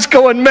God is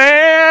going,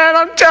 man,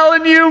 I'm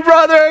telling you,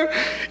 brother,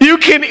 you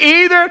can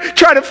either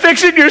try to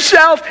fix it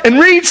yourself and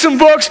read some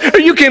books, or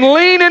you can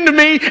lean into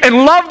me and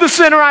love the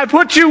sinner I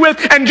put you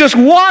with and just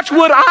watch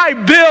what I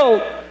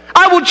build.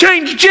 I will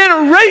change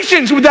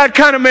generations with that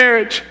kind of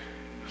marriage.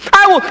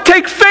 I will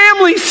take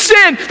family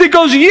sin that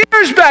goes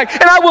years back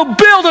and I will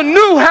build a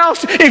new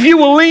house if you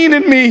will lean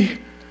in me.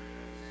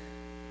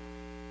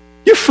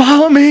 You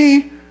follow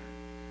me?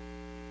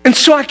 And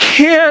so I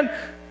can't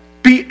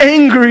be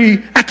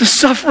angry at the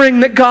suffering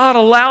that God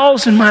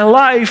allows in my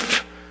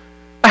life.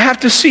 I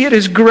have to see it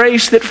as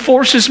grace that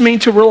forces me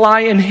to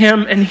rely on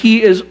Him, and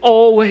He is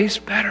always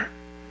better.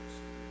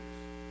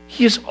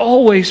 He is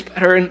always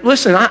better. And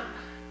listen, I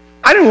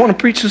didn't want to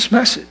preach this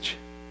message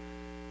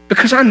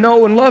because I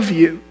know and love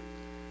you.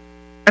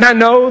 And I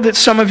know that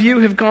some of you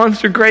have gone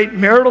through great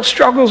marital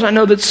struggles. I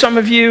know that some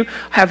of you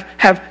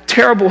have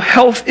terrible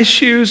health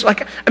issues.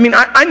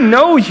 I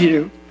know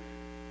you.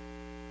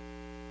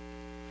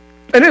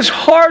 And it's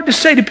hard to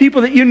say to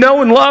people that you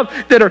know and love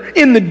that are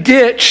in the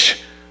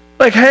ditch,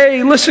 like,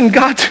 hey, listen,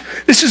 God,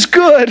 this is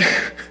good.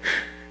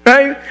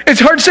 Right? It's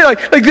hard to say,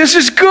 like this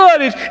is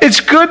good. It's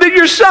good that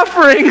you're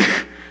suffering.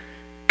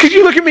 Because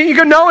you look at me and you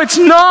go, no, it's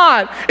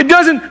not. It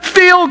doesn't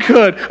feel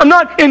good. I'm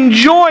not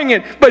enjoying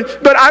it.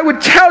 But I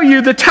would tell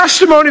you the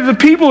testimony of the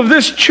people of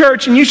this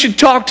church, and you should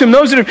talk to them,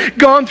 those that have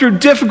gone through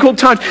difficult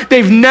times,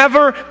 they've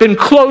never been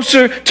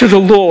closer to the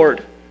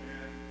Lord.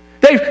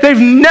 They've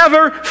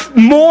never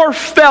more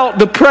felt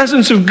the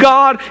presence of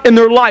God in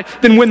their life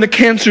than when the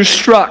cancer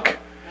struck,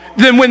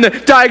 than when the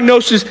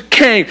diagnosis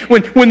came,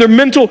 when their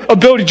mental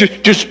ability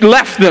just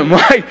left them,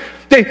 right?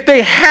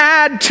 They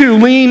had to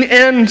lean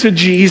into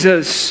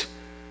Jesus.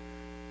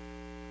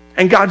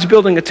 And God's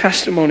building a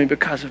testimony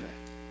because of it.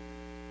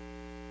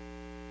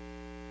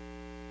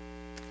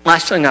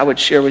 Last thing I would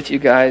share with you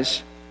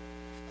guys.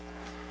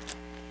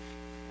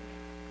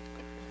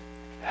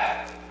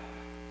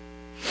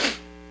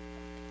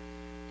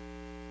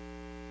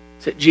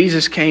 That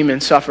Jesus came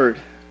and suffered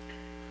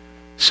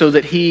so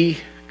that He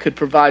could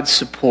provide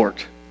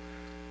support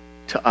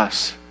to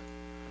us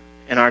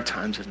in our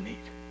times of need.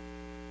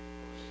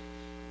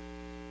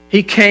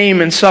 He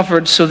came and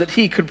suffered so that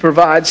He could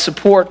provide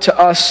support to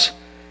us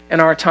in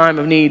our time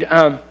of need.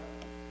 I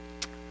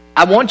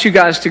want you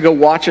guys to go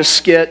watch a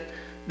skit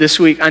this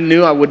week. I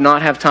knew I would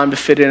not have time to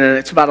fit in it.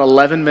 It's about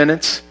 11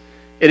 minutes.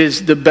 It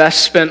is the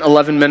best spent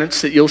 11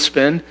 minutes that you'll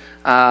spend.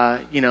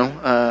 I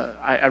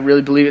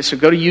really believe it. So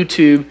go to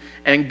YouTube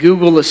and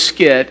Google a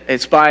skit.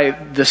 It's by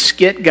the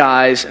Skit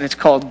Guys, and it's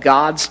called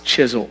God's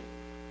Chisel.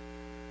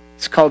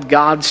 It's called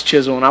God's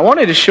Chisel. And I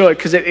wanted to show it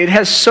because it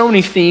has so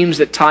many themes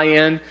that tie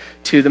in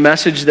to the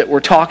message that we're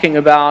talking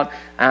about.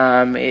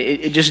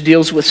 It just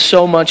deals with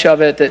so much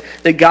of it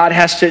that God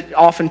has to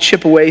often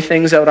chip away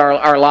things out of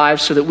our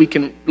lives so that we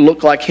can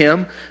look like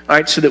Him,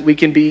 right? So that we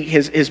can be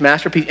His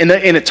masterpiece. And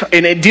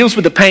it deals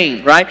with the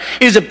pain, right?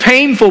 It is a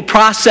painful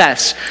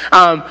process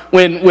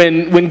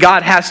when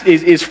God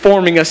is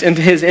forming us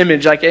into His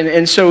image.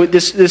 And so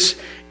this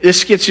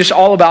skit's just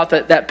all about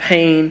that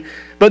pain.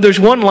 But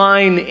there's one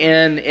line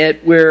in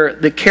it where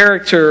the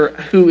character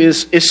who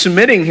is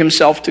submitting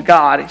himself to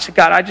God, he said,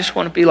 God, I just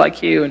want to be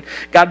like you. And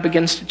God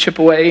begins to chip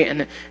away.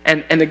 And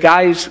the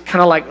guy's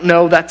kind of like,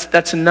 no,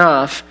 that's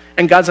enough.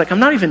 And God's like, I'm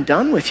not even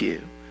done with you.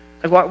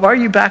 Like, why are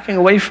you backing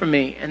away from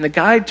me? And the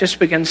guy just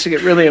begins to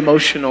get really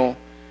emotional.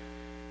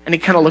 And he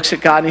kind of looks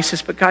at God and he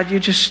says, but God, you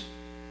just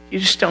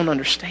don't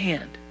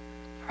understand,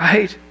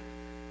 right?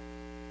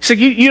 He's like,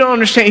 you don't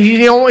understand.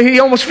 He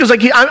almost feels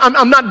like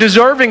I'm not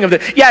deserving of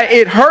it. Yeah,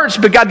 it hurts,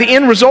 but God, the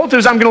end result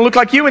is I'm going to look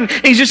like you. And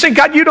he's just saying,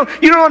 God, you don't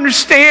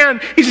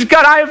understand. He says,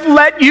 God, I have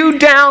let you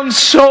down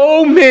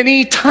so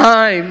many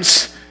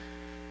times.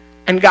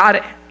 And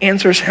God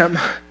answers him,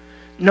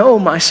 no,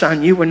 my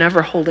son, you were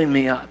never holding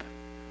me up.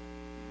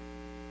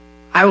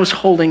 I was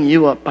holding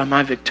you up by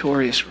my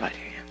victorious right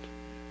hand.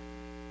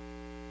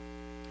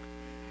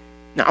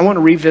 Now, I want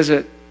to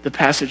revisit the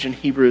passage in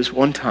Hebrews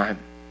one time.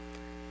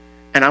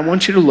 And I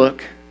want you to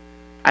look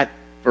at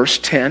verse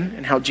 10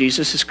 and how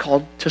Jesus is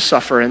called to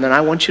suffer. And then I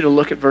want you to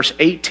look at verse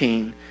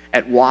 18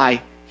 at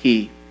why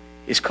he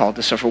is called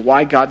to suffer.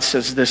 Why God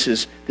says this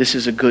is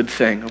a good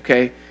thing,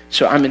 okay?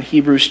 So I'm in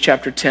Hebrews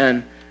chapter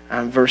 10,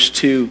 verse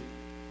 2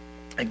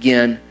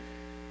 again.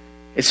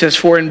 It says,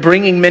 for in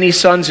bringing many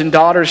sons and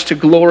daughters to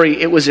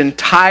glory, it was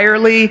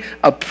entirely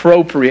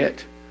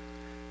appropriate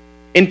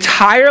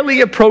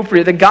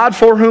that God,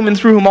 for whom and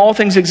through whom all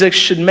things exist,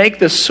 should make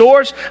the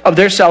source of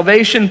their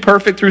salvation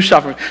perfect through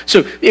suffering.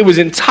 So it was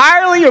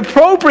entirely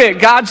appropriate,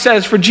 God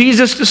says, for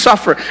Jesus to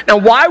suffer. Now,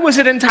 why was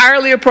it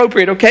entirely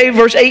appropriate? Okay,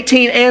 verse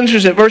 18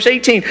 answers it. Verse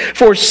 18,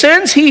 for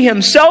since he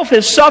himself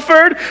has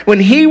suffered when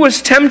he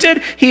was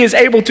tempted, he is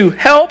able to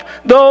help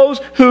those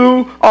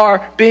who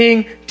are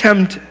being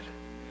tempted.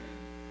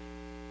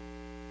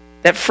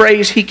 That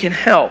phrase, he can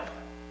help,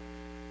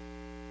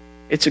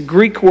 it's a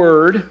Greek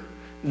word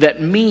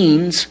that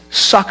means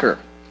succor,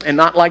 and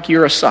not like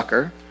you're a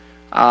sucker.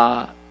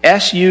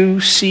 S-U-C-C-O-U-R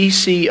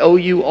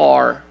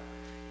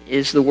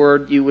is the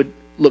word you would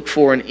look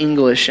for in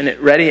English, and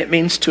it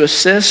means to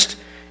assist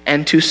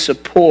and to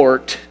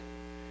support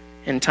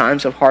in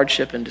times of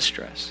hardship and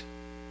distress.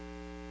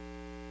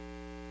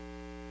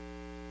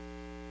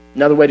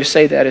 Another way to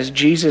say that is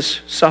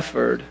Jesus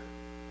suffered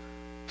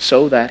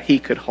so that he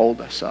could hold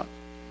us up.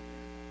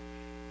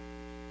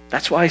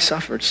 That's why he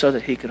suffered, so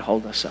that he could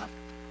hold us up.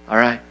 All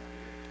right?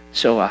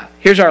 So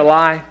here's our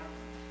lie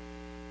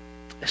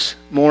this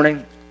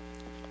morning.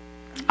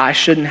 I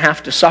shouldn't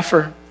have to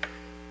suffer,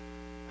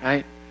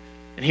 right?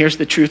 And here's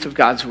the truth of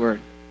God's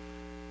word.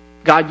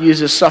 God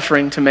uses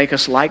suffering to make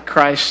us like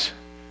Christ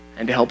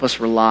and to help us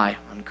rely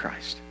on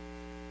Christ.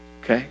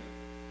 Okay?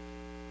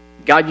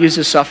 God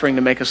uses suffering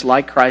to make us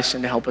like Christ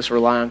and to help us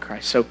rely on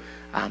Christ. So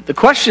the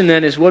question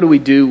then is, what do we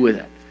do with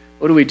it?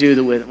 What do we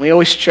do with it? We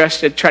always try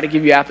to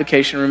give you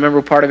application.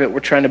 Remember, part of it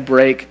we're trying to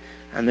break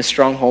and the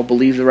stronghold,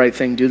 believe the right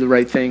thing, do the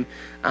right thing.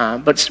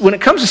 But when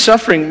it comes to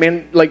suffering,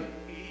 man, like,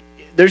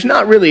 there's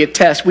not really a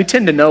test. We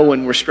tend to know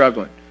when we're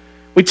struggling.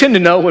 We tend to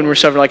know when we're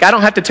suffering. Like, I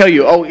don't have to tell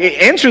you,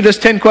 answer this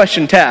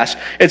 10-question test.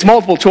 It's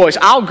multiple choice.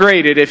 I'll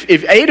grade it. If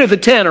 8 of the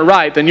 10 are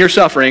right, then you're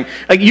suffering.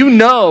 Like, you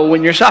know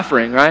when you're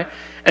suffering, right?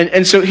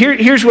 And so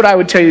here's what I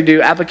would tell you to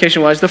do,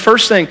 application-wise. The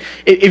first thing,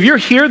 if you're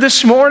here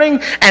this morning,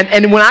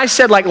 and when I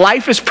said, like,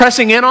 life is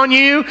pressing in on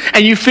you,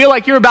 and you feel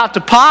like you're about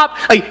to pop,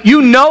 like,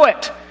 you know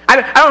it. I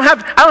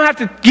don't have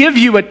to give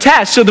you a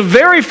test. So the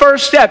very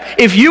first step,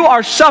 if you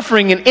are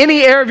suffering in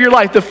any area of your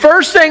life, the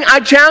first thing I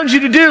challenge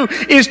you to do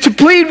is to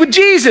plead with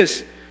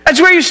Jesus.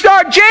 That's where you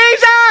start.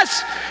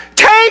 Jesus,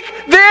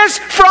 take this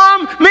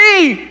from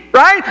me,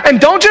 right? And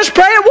don't just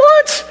pray it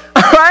once,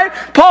 all right?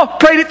 Paul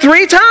prayed it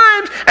 3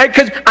 times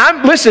because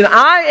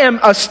I am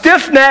a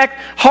stiff-necked,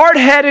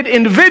 hard-headed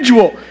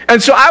individual.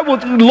 And so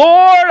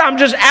Lord, I'm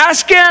just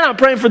asking, I'm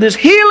praying for this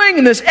healing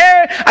in this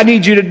area. I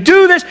need you to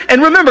do this.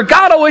 And remember,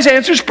 God always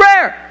answers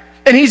prayer.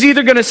 And he's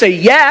either going to say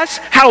yes,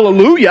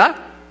 hallelujah.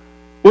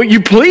 Well,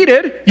 you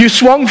pleaded, you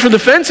swung for the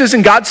fences,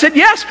 and God said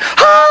yes.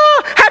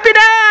 Ah, happy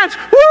dance!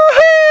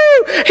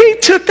 Woohoo! He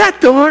took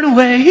that thorn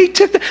away.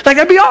 Like,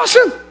 that'd be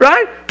awesome,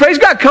 right? Praise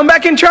God. Come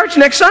back in church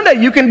next Sunday.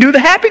 You can do the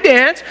happy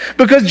dance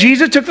because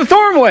Jesus took the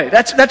thorn away.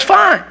 That's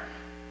fine.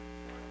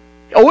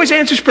 Always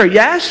answers prayer.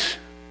 Yes.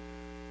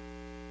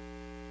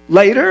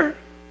 Later.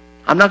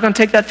 I'm not going to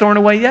take that thorn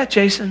away yet,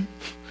 Jason.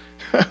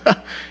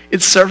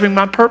 It's serving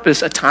my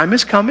purpose. A time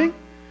is coming.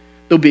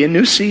 There'll be a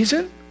new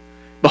season.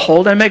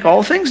 Behold, I make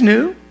all things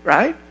new,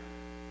 right?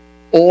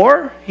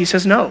 Or he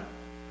says no.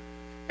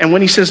 And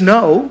when he says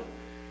no,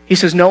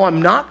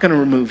 I'm not going to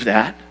remove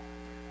that.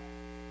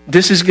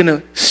 This is going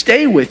to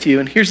stay with you.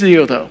 And here's the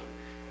deal, though.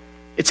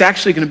 It's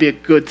actually going to be a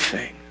good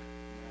thing.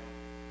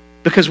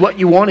 Because what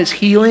you want is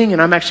healing,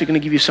 and I'm actually going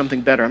to give you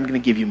something better. I'm going to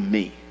give you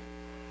me.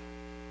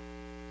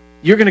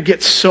 You're going to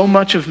get so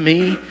much of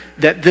me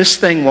that this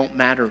thing won't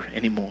matter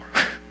anymore.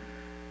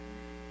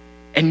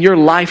 And your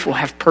life will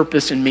have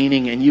purpose and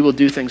meaning, and you will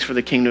do things for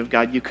the kingdom of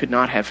God you could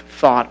not have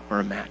thought or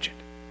imagined.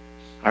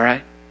 All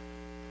right?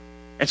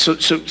 And so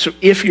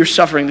if you're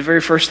suffering, the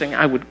very first thing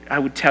I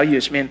would tell you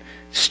is, man,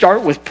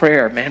 start with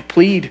prayer, man.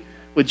 Plead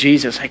with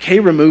Jesus. Like, hey,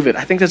 remove it.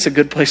 I think that's a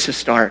good place to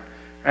start.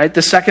 Right?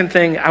 The second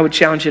thing I would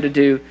challenge you to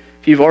do,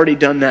 if you've already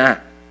done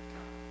that,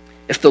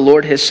 if the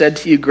Lord has said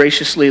to you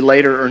graciously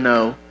later or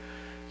no,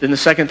 then the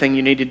second thing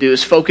you need to do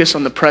is focus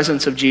on the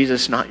presence of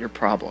Jesus, not your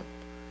problem.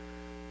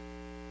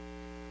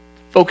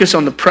 Focus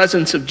on the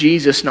presence of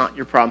Jesus, not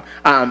your problem.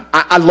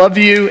 I love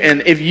you,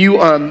 and if you,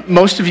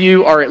 most of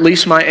you are at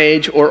least my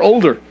age or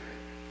older.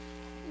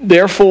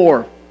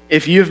 Therefore,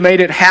 if you've made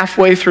it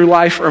halfway through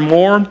life or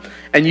more,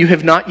 and you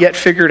have not yet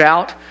figured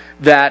out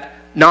that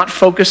not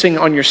focusing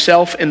on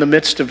yourself in the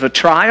midst of a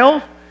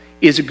trial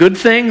is a good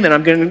thing, then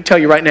I'm going to tell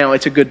you right now,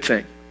 it's a good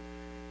thing.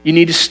 You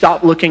need to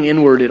stop looking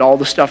inward at all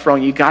the stuff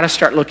wrong. You got to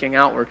start looking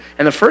outward.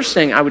 And the first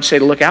thing I would say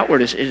to look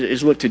outward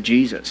is look to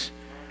Jesus,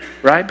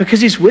 right? Because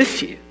he's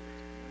with you.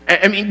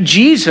 I mean,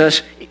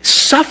 Jesus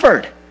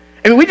suffered.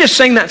 I mean, we just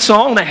sang that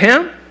song, that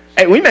hymn.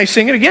 Hey, we may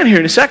sing it again here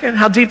in a second.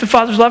 How deep the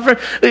Father's love for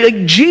us.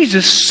 Like,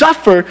 Jesus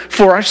suffered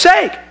for our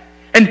sake.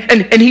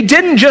 And he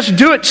didn't just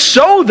do it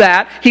so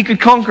that he could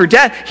conquer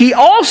death. He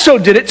also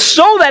did it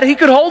so that he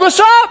could hold us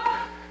up.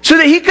 So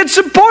that he could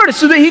support us,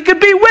 so that he could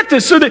be with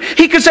us, so that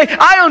he could say,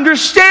 I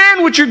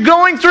understand what you're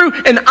going through,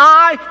 and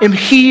I am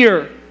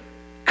here.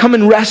 Come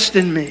and rest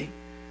in me.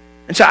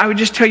 And so I would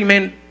just tell you,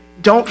 man,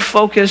 don't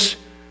focus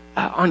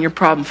on your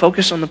problem.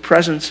 Focus on the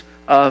presence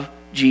of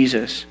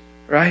Jesus,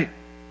 right?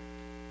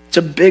 It's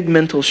a big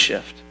mental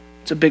shift.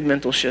 It's a big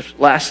mental shift.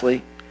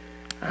 Lastly,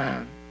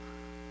 at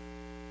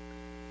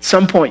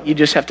some point you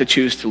just have to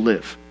choose to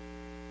live,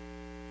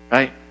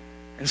 right?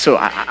 And so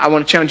I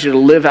want to challenge you to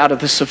live out of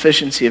the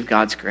sufficiency of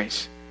God's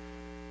grace.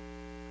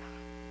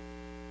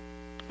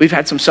 We've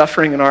had some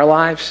suffering in our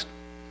lives.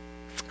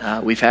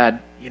 We've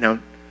had,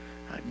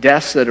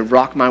 deaths that have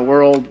rocked my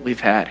world.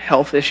 We've had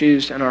health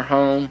issues in our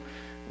home.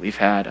 We've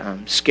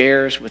had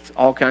scares with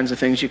all kinds of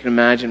things you can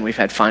imagine. We've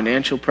had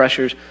financial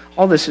pressures.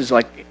 All this is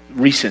like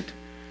recent,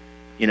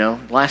 the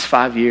last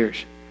 5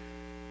 years.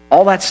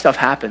 All that stuff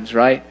happens,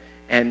 right?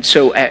 And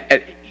so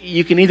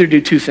you can either do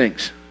two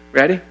things.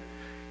 Ready?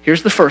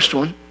 Here's the first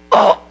one.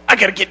 Oh, I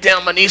got to get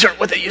down. My knees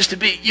aren't what they used to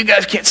be. You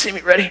guys can't see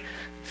me. Ready?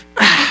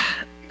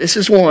 This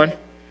is one.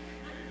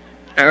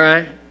 All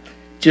right.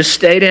 Just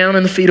stay down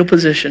in the fetal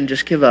position.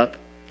 Just give up.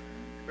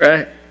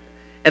 Right?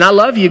 And I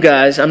love you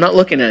guys. I'm not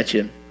looking at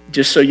you,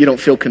 just so you don't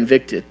feel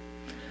convicted.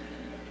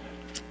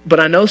 But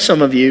I know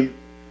some of you,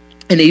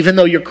 and even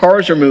though your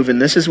cars are moving,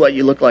 this is what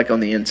you look like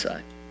on the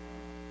inside.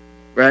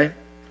 Right?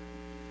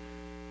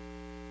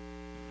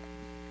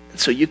 And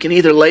so you can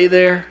either lay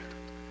there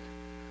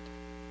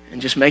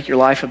and just make your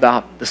life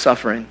about the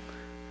suffering,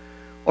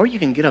 or you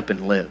can get up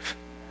and live.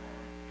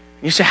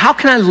 And you say, how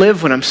can I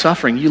live when I'm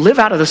suffering? You live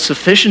out of the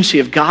sufficiency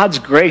of God's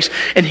grace,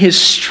 and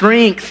his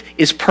strength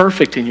is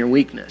perfect in your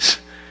weakness.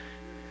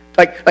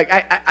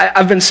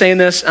 I've been saying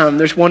this.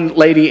 There's one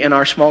lady in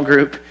our small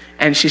group,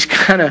 and she's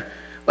kind of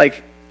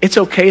like, it's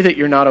okay that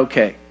you're not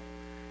okay,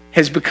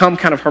 has become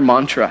kind of her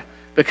mantra,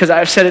 because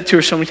I've said it to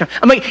her so many times.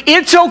 I'm like,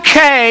 it's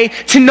okay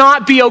to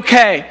not be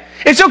okay.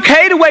 It's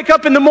okay to wake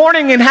up in the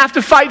morning and have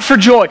to fight for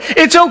joy.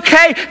 It's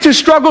okay to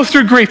struggle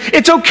through grief.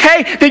 It's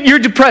okay that you're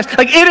depressed.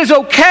 Like, it is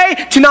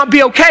okay to not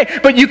be okay,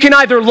 but you can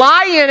either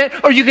lie in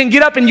it or you can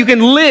get up and you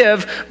can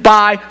live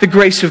by the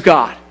grace of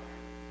God.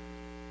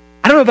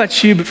 I don't know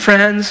about you, but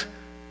friends,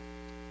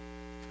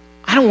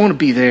 I don't want to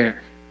be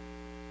there.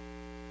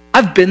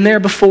 I've been there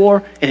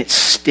before and it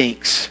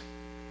stinks.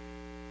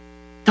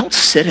 Don't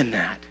sit in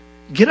that.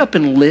 Get up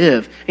and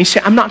live. And you say,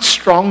 I'm not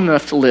strong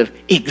enough to live.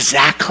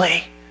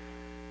 Exactly.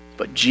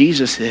 But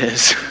Jesus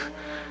is.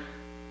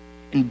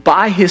 And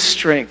by his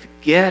strength,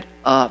 get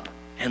up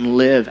and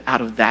live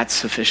out of that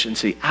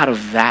sufficiency, out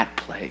of that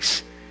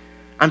place.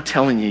 I'm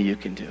telling you, you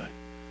can do it.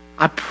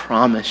 I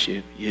promise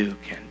you, you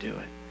can do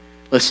it.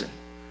 Listen,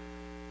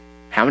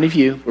 how many of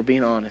you, we're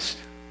being honest,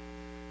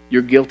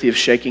 you're guilty of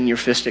shaking your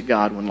fist at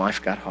God when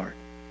life got hard?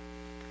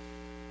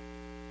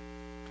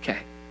 Okay.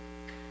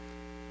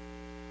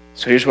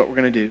 So here's what we're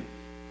going to do.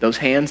 Those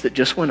hands that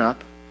just went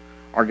up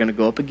are going to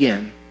go up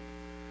again.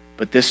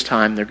 But this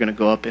time, they're going to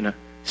go up in a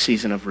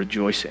season of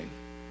rejoicing.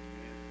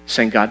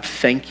 Saying, God,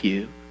 thank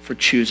you for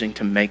choosing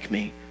to make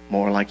me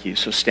more like you.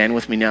 So stand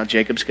with me now.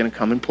 Jacob's going to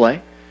come and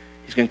play.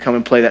 He's going to come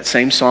and play that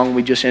same song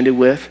we just ended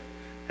with,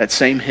 that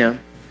same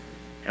hymn.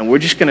 And we're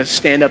just going to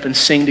stand up and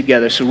sing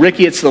together. So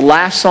Ricky, it's the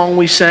last song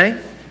we sang.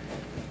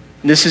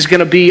 And this is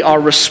going to be our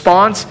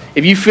response.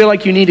 If you feel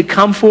like you need to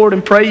come forward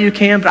and pray, you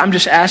can. But I'm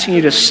just asking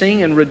you to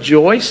sing and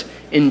rejoice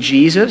in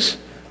Jesus.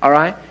 All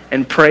right?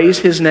 And praise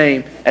his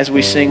name as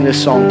we sing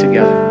this song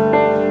together.